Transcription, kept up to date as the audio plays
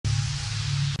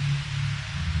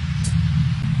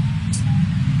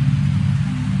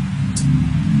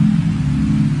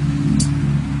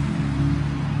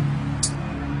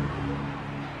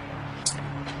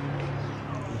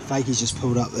Fakey's just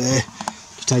pulled up there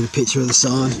to take a picture of the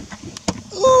sign.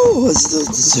 Oh,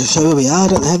 it's show where we are.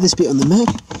 Don't they have this bit on the map?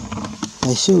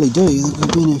 They surely do.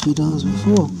 I've been here a few times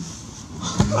before.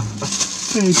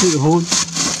 Hey, toot the horn.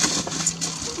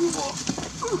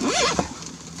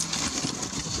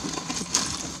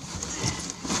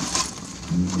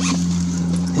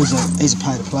 He's a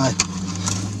pay to play.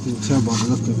 You can tell by the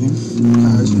look of him. The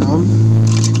car's gone.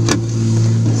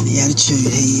 And the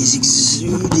attitude he is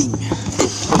exuding.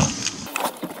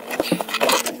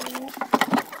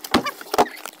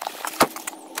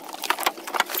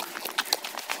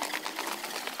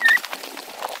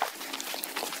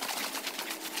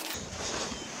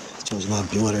 George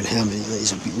might be wondering how many of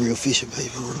these would be real fisher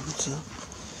people on them. So.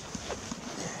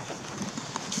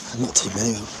 Not too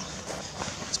many of them.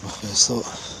 That's my first thought.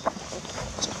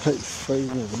 It's completely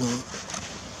freezing overnight.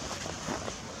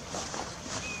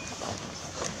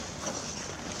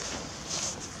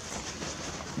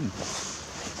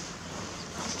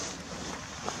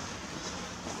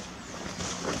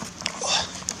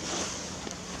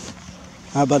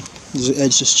 Alright bud, there's the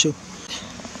edge, just chill.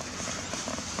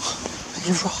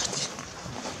 You're right.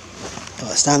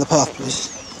 Alright, stay on the path please.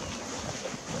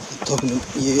 I'm talking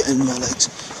to you and my legs.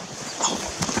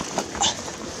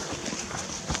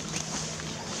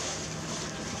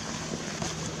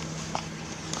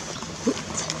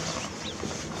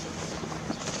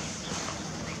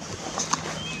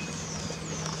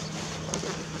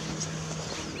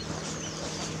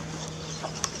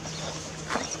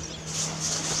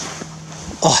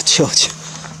 Oh, George.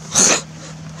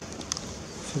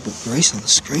 I've got grease on the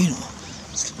screen or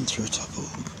slipping through a top of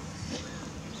it.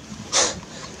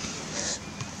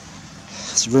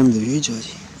 It's a room with you,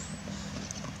 Georgie.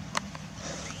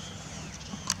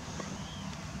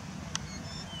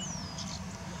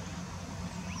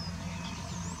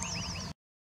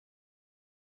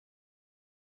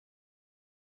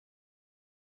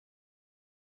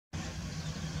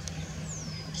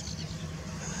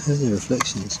 There's the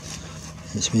reflections,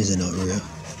 which means they're not real.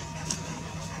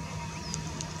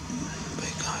 But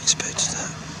you can't expect that.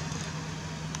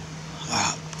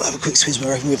 Alright, we'll have a quick squeeze, but I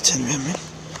reckon we've turned around, right?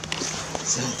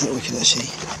 So I think we can actually.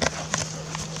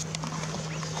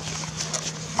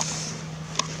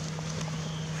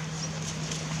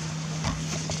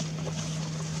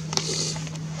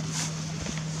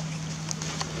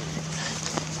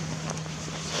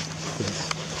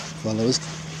 Follow us.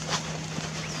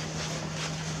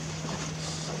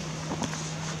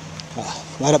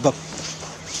 Wait up, Bob.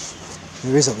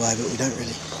 There is a way, but we don't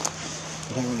really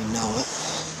know it.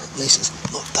 At least it's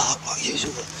not dark like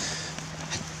usual.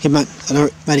 Here, mate.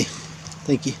 Matey.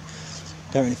 Thank you.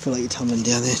 Don't really feel like you're tumbling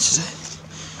down there today.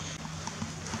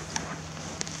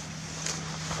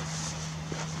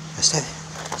 Now stay there.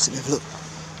 Let's have a look.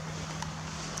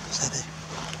 Stay there.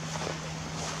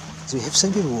 So we have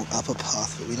seen people walk up a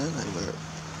path, but we don't know where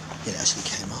it actually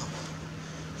came up.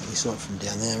 We saw it from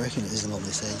down there. I reckon it is along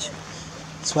this edge.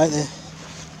 Let's wait there.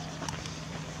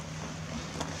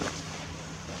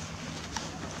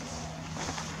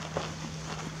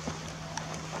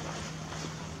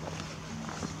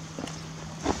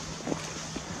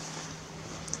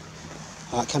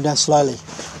 Alright, come down slowly.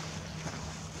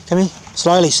 Come here.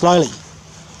 Slowly, slowly.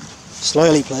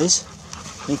 Slowly, please.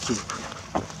 Thank you.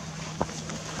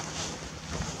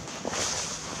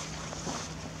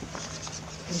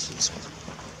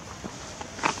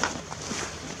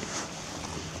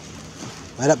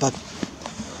 Wait up, bud.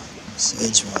 It's the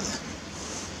edge right there.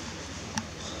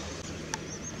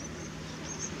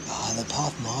 Oh, the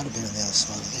path might have been on the other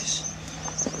side of this.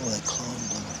 Oh, they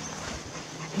climbed on it.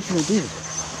 I think they did.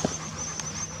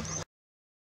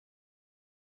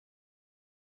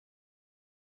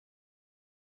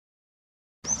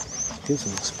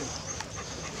 Beautiful spot.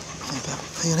 Hey, bud.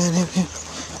 Hang on, hang on.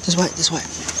 Just wait, just wait.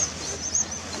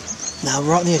 No,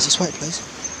 right on the edge. Just wait, please.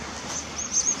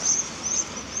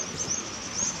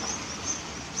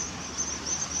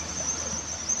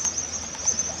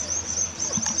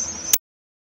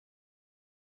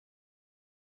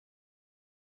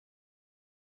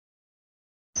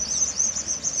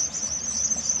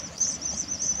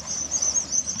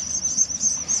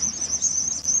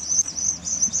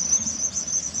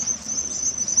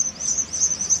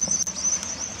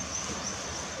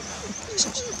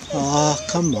 Oh,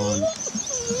 come on.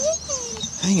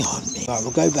 Hang on, mate. Alright,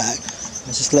 we'll go back. I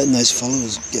was just letting those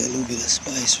followers get a little bit of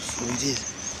space before we did.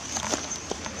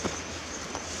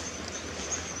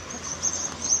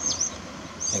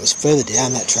 It was further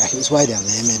down that track. It was way down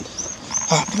there, man.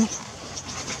 Alright, come on.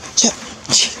 Chip.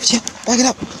 Back it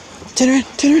up. Turn around,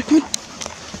 come on.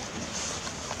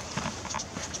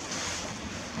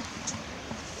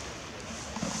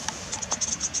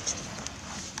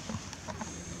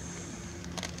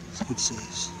 good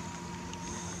seas.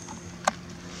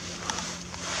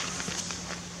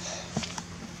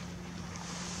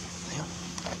 Hang on.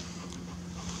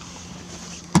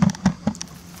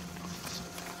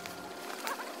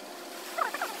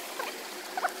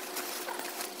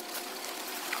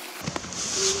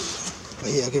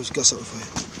 But yeah, I've got something for you.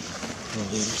 I'll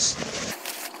do this.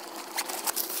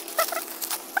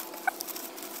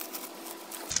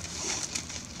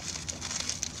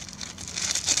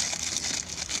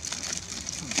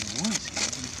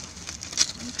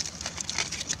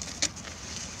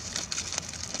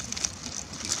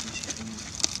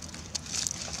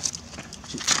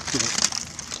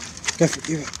 Go for it,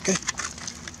 you're right, go.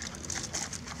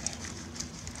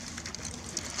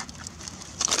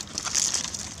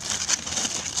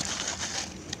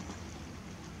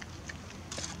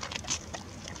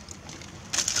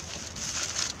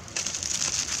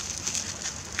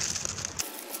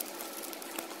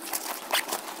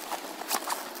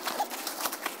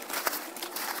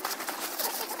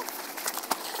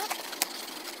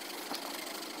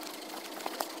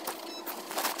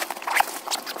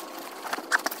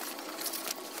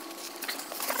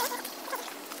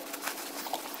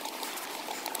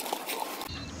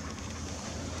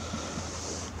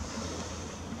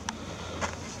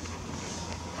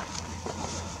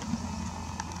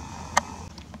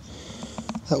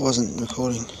 That wasn't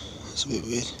recording, it's a bit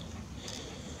weird.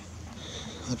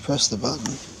 I pressed the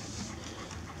button.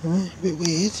 Alright, a bit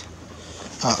weird.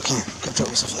 Oh, okay, go drop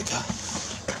this off the car.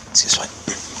 Let's get this way.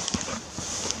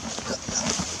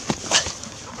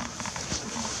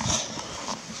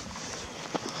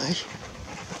 Hey.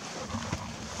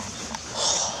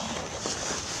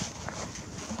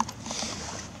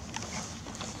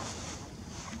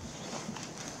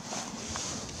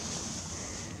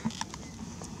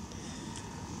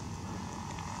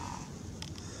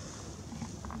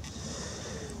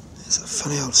 It's a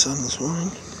funny old sun this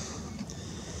morning.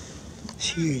 It's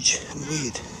huge and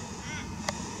weird.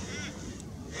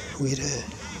 Weird air.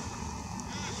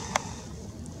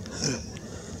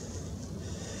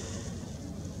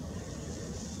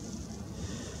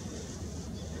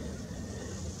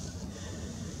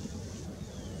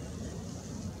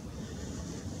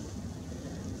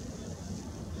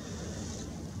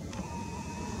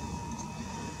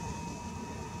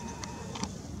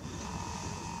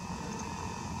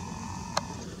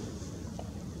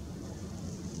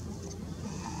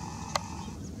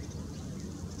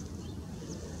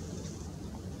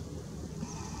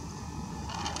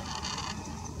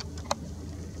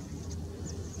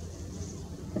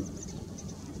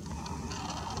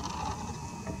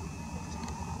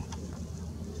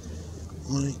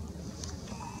 Morning.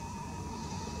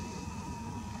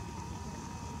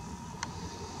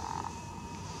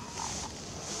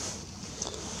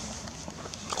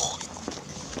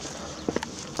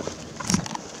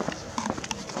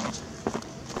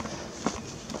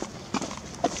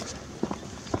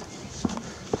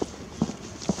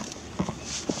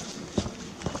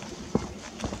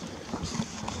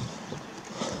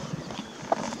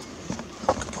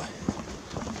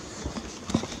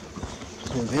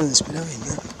 I've been on this bit, haven't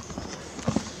you?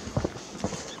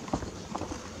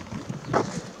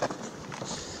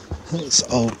 It's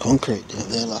old concrete down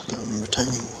there, like a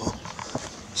retaining wall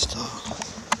style.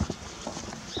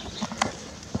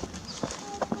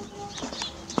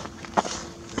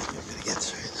 You've got to get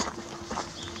through that.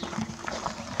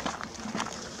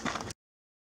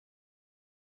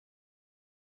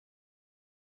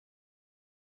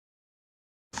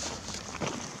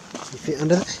 You fit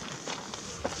under there?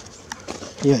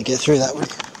 You won't get through that, would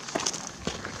you?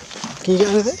 Can you get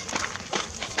under there?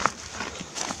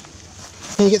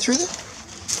 Can you get through there?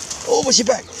 Oh, what's your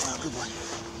back? Oh, good boy.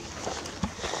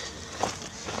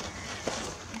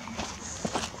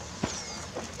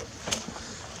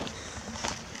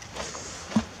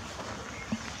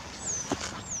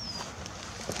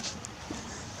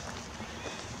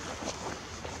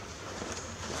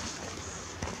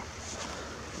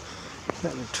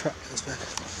 That little trap goes back.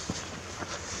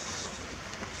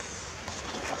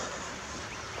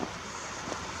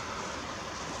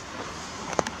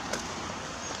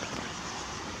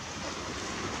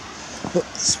 Oh,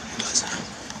 this windows are.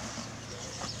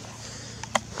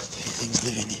 Things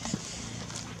living here.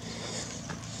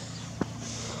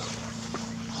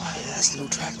 Oh yeah, that's a little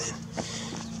track then.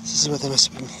 This is where they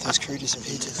must have been, those crew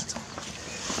disappeared to.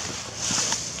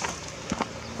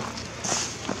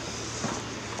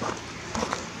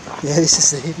 Yeah, this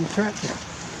is the hidden track.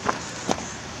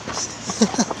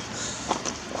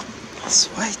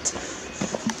 Sweet.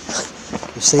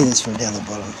 We've seen this from down the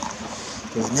bottom,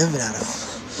 but we've never been able to.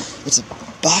 It's a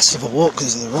bastard of a walk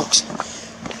because of the rocks.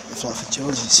 flight for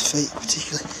George's feet,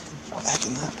 particularly back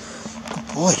in that. Good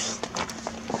boy.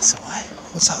 That's away.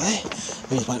 What's up there?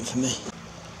 He's waiting for me.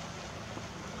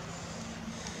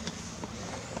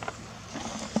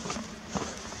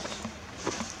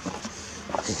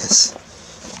 Yes,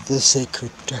 the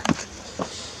sacred dark.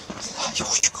 You're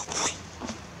a good boy.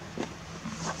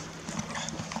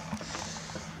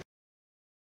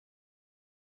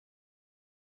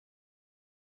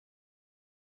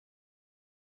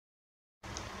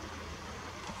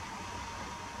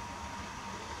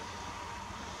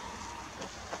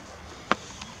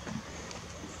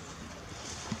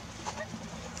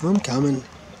 I'm coming.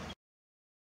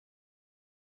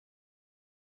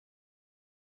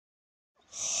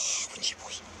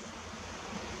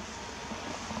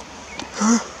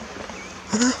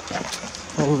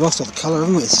 Oh, we've lost all the colour,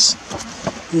 haven't we? It's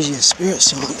usually a spirit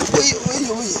sign. Where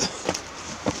you?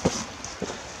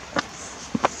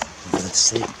 The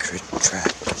sacred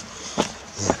track.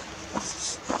 Yeah.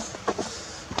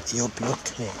 You'll be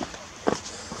okay.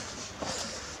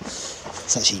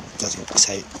 It actually doesn't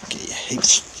say get you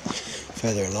heaps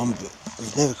further along, but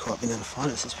we've never quite been able to find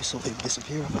it since we saw people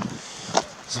disappear.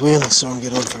 So we only saw them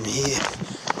get on from here.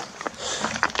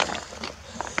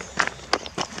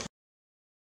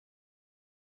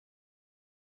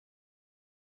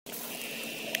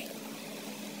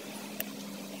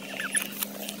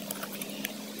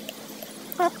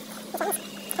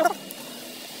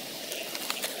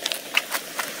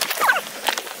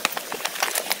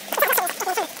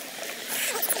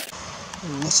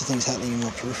 Lots of things happening in my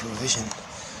peripheral vision at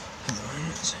the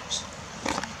moment, it seems.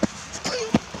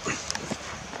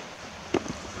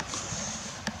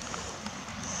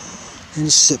 And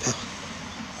just sit there.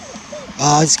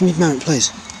 Just give me a moment,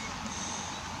 please.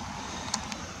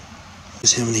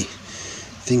 Just how many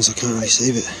things I can't really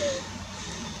see, but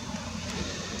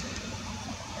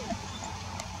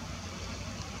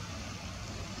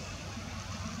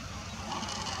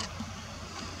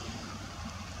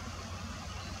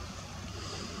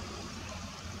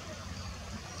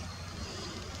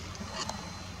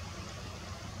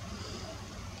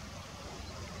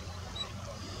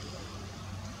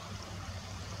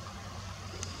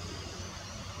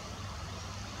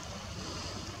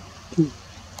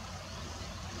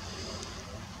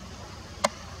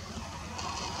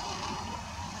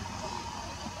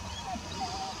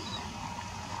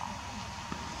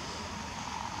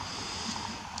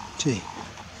gee,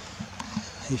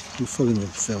 you're fogging the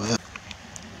fell out.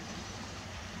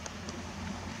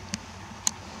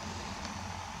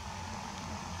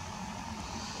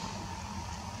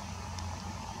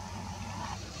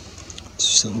 It's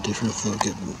just something different. I thought I'd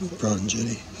get bright and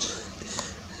jetty.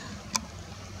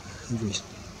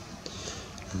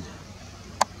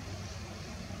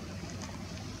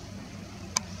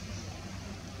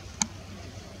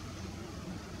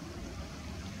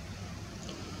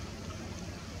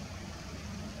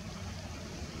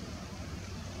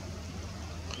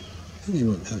 I think you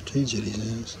might have two jetties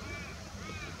now.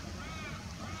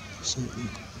 Something.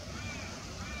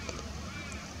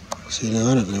 See, now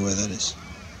I don't know where that is.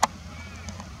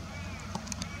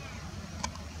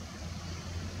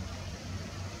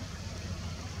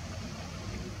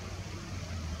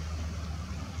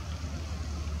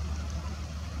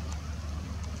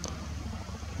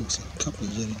 Looks like a couple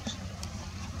of jetties.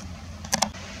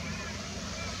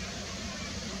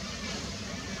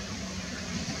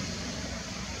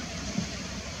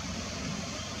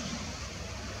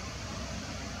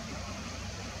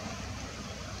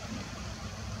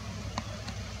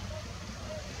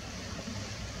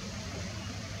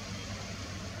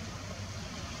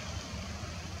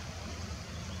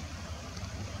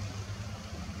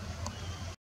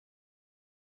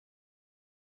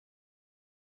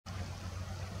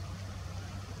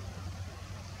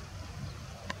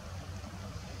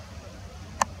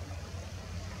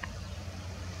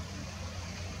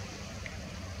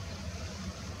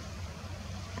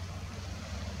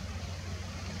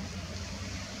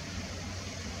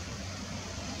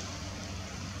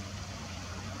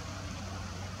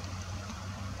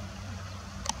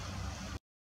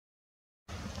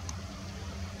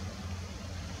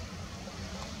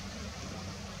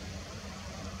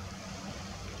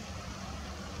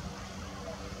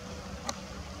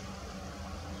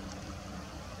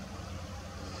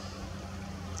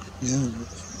 Yeah, I don't know what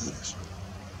the fuck that is.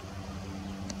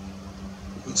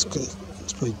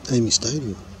 It's probably Amy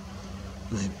Stadium.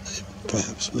 Maybe,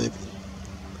 perhaps, maybe.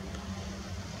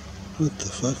 What the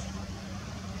fuck?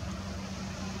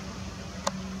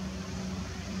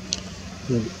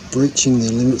 They're breaching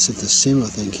the limits of the sim, I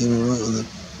think, here, right on the...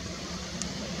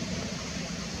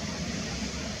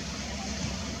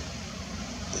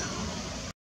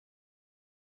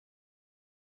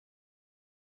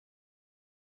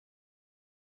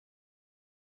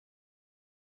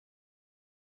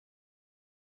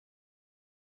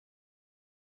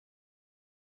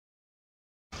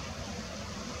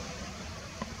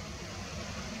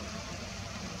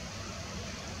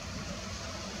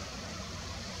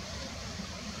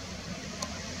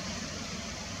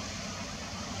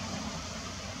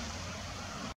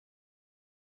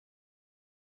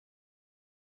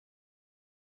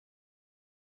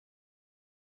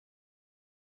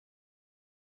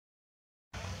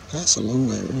 That's a long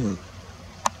way around.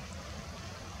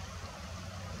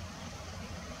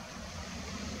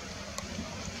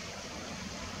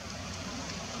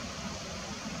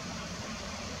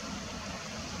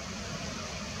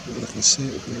 I can see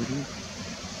it already.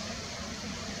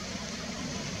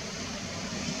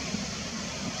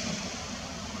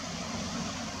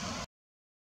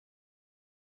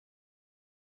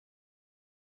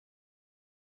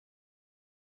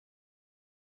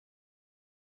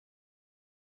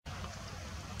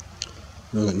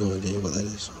 I've got no idea what that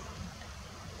is.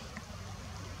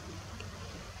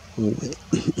 Or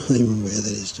even where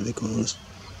that is, to be quite honest.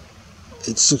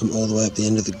 It's took them all the way up the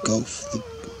end of the Gulf.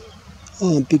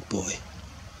 Oh, big boy.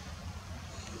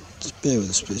 Just bear with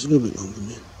us, please. A little bit longer,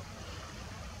 man.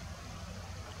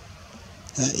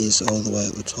 That is all the way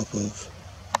at the top of...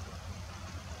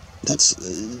 That's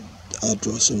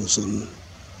Ardrossan or something.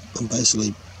 I'm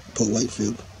basically Port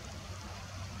Wakefield.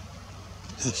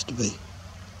 Has to be.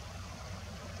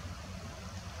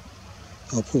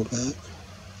 I'll pull back.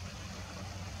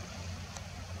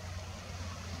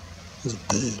 There's a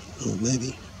bird, or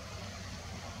maybe.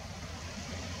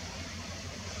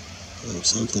 Or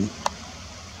something.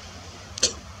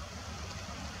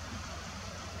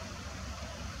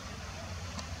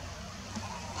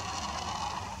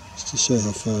 Just to show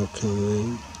how far I've come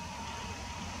around.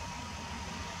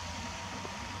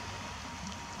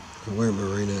 We're at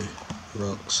Marino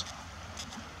Rocks.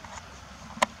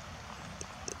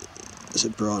 There's a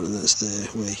Brighton that's there,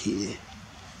 we're here.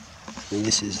 I mean,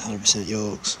 this is 100%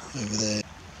 Yorks over there.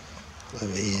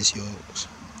 Over here is Yorks.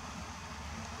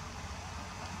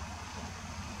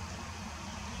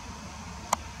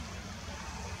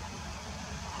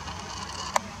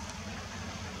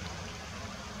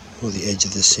 Or the edge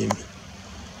of the sim.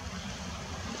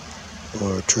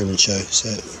 Or a Truman Show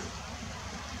set.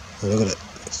 Oh, look at it.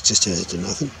 It's just turns to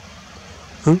nothing.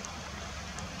 Huh?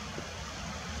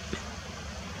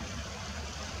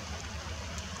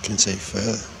 Can see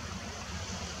further.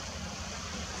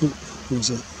 What was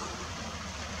that?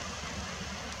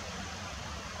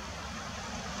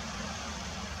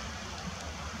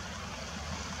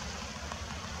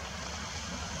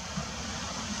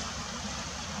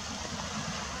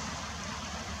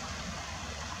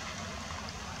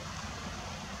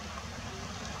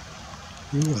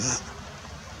 Look at that.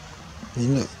 I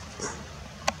mean, look.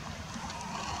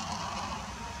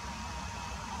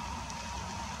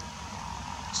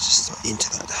 It's just like into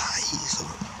that haze.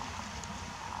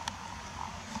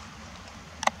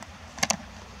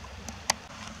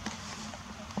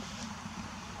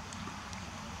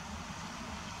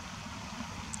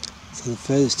 So the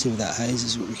furthest tip of that haze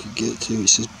is what we could get to,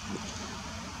 which is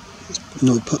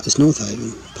it's North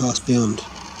Haven, past beyond.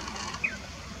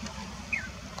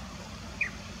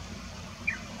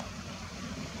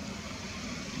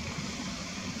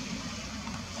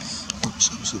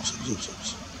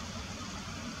 Oops.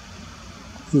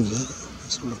 What was that?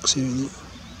 There's some rocks here and there.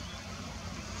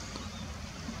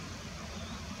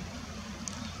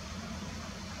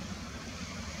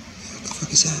 What the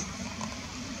fuck is that?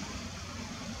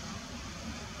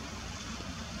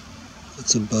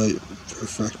 It's a boat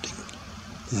refracting,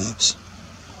 perhaps.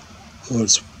 Or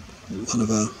it's one of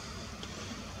our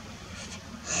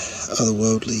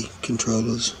otherworldly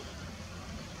controllers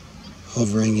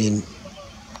hovering in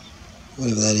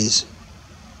whatever that is,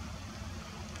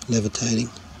 levitating.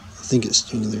 I think it's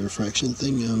doing the refraction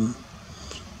thing,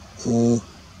 or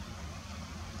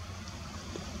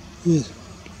yeah,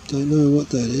 don't know what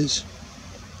that is.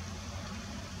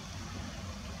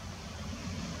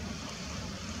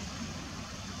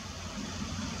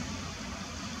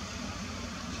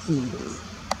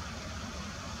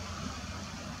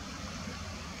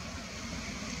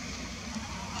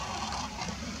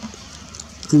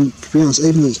 And to be honest,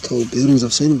 even these tall buildings,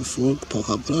 I've seen them before pop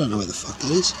up, but I don't know where the fuck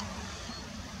that is.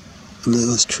 And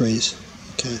those trees.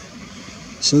 Okay.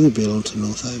 So they belong to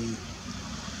North Haven.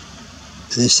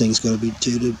 And this thing's got to be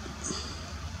due to,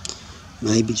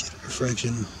 maybe due to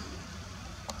refraction.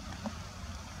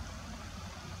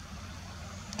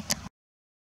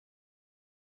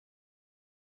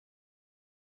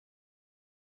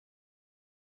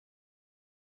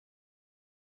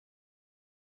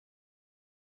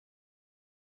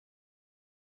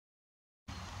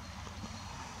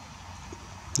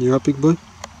 You up, big boy?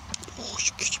 Oh,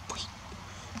 good boy.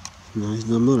 No,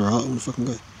 I'm not alright. I want to fucking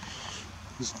go.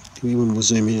 When we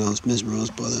zoom in, I was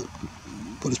mesmerised by that.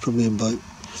 But it's probably a boat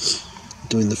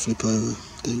doing the flip over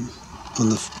thing on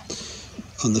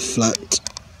the flat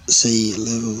sea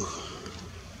level.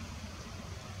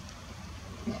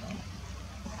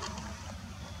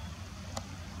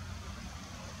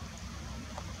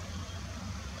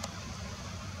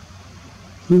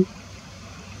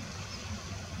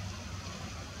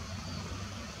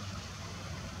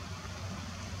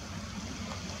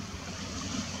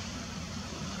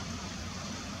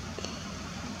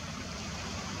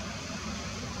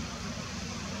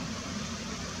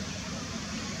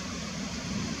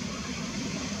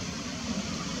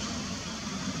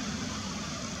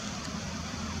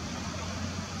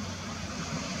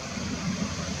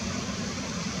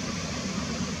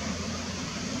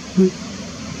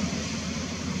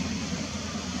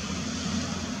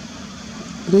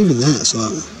 But even that, it's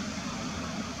like,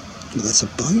 well, that's a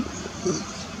boat?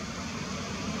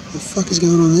 What the fuck is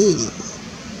going on there? Like,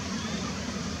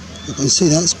 I can see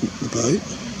that's the boat.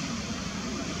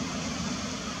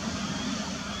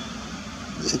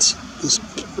 It's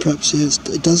perhaps,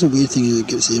 yeah, it does a weird thing when it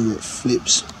gets there where it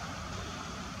flips.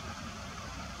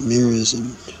 Mirrors and...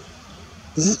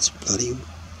 Well, that's bloody...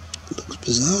 It looks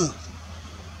bizarre.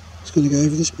 It's going to go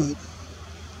over this boat.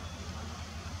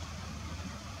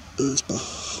 And it's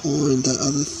behind that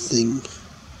other thing.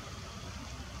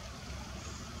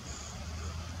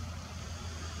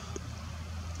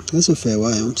 That's a fair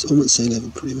way. I'm at sea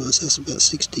level pretty much. That's about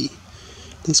 60.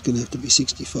 That's going to have to be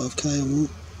 65k or more.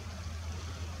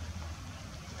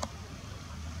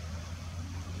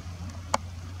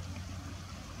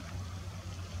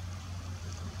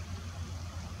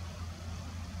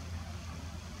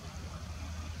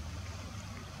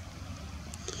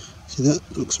 See, that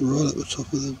looks right at the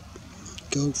top of the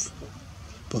Gulf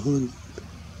behind it.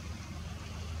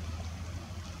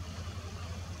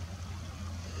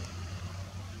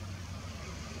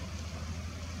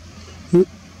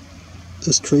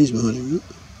 There's trees behind him, right?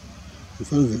 In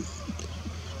front of him.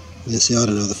 Yeah, see, I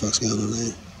don't know what the fuck's going on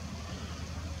there.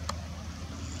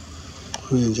 I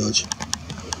don't judge.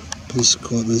 But this is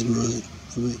quite mesmerising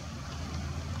for me.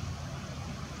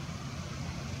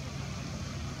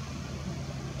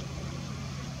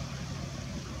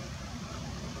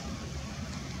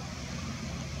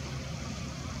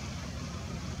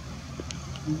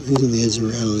 He's on the edge of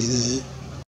reality there.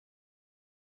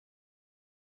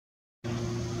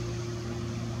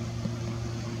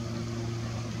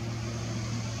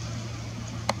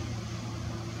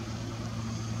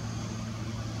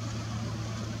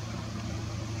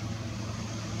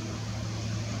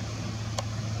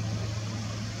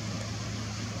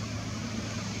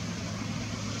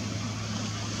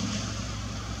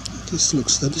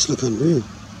 They just look unreal.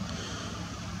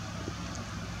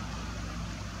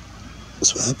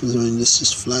 That's what happens when it's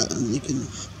just flat and you can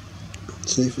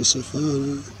see for so far.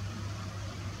 No?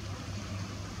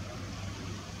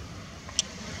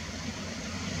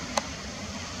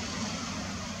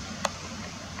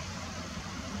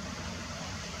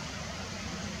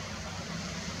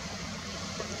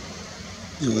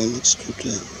 Yeah, well, it looks stripped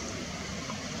out.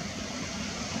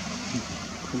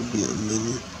 Probably out in the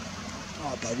menu.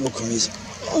 Oh, babe, look crazy.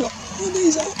 Oh, look, my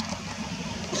knees up.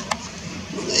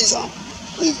 My knees up.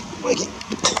 Waking.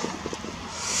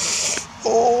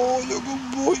 Oh, you're a good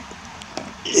boy.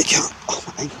 You can't. Oh,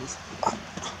 my ankles.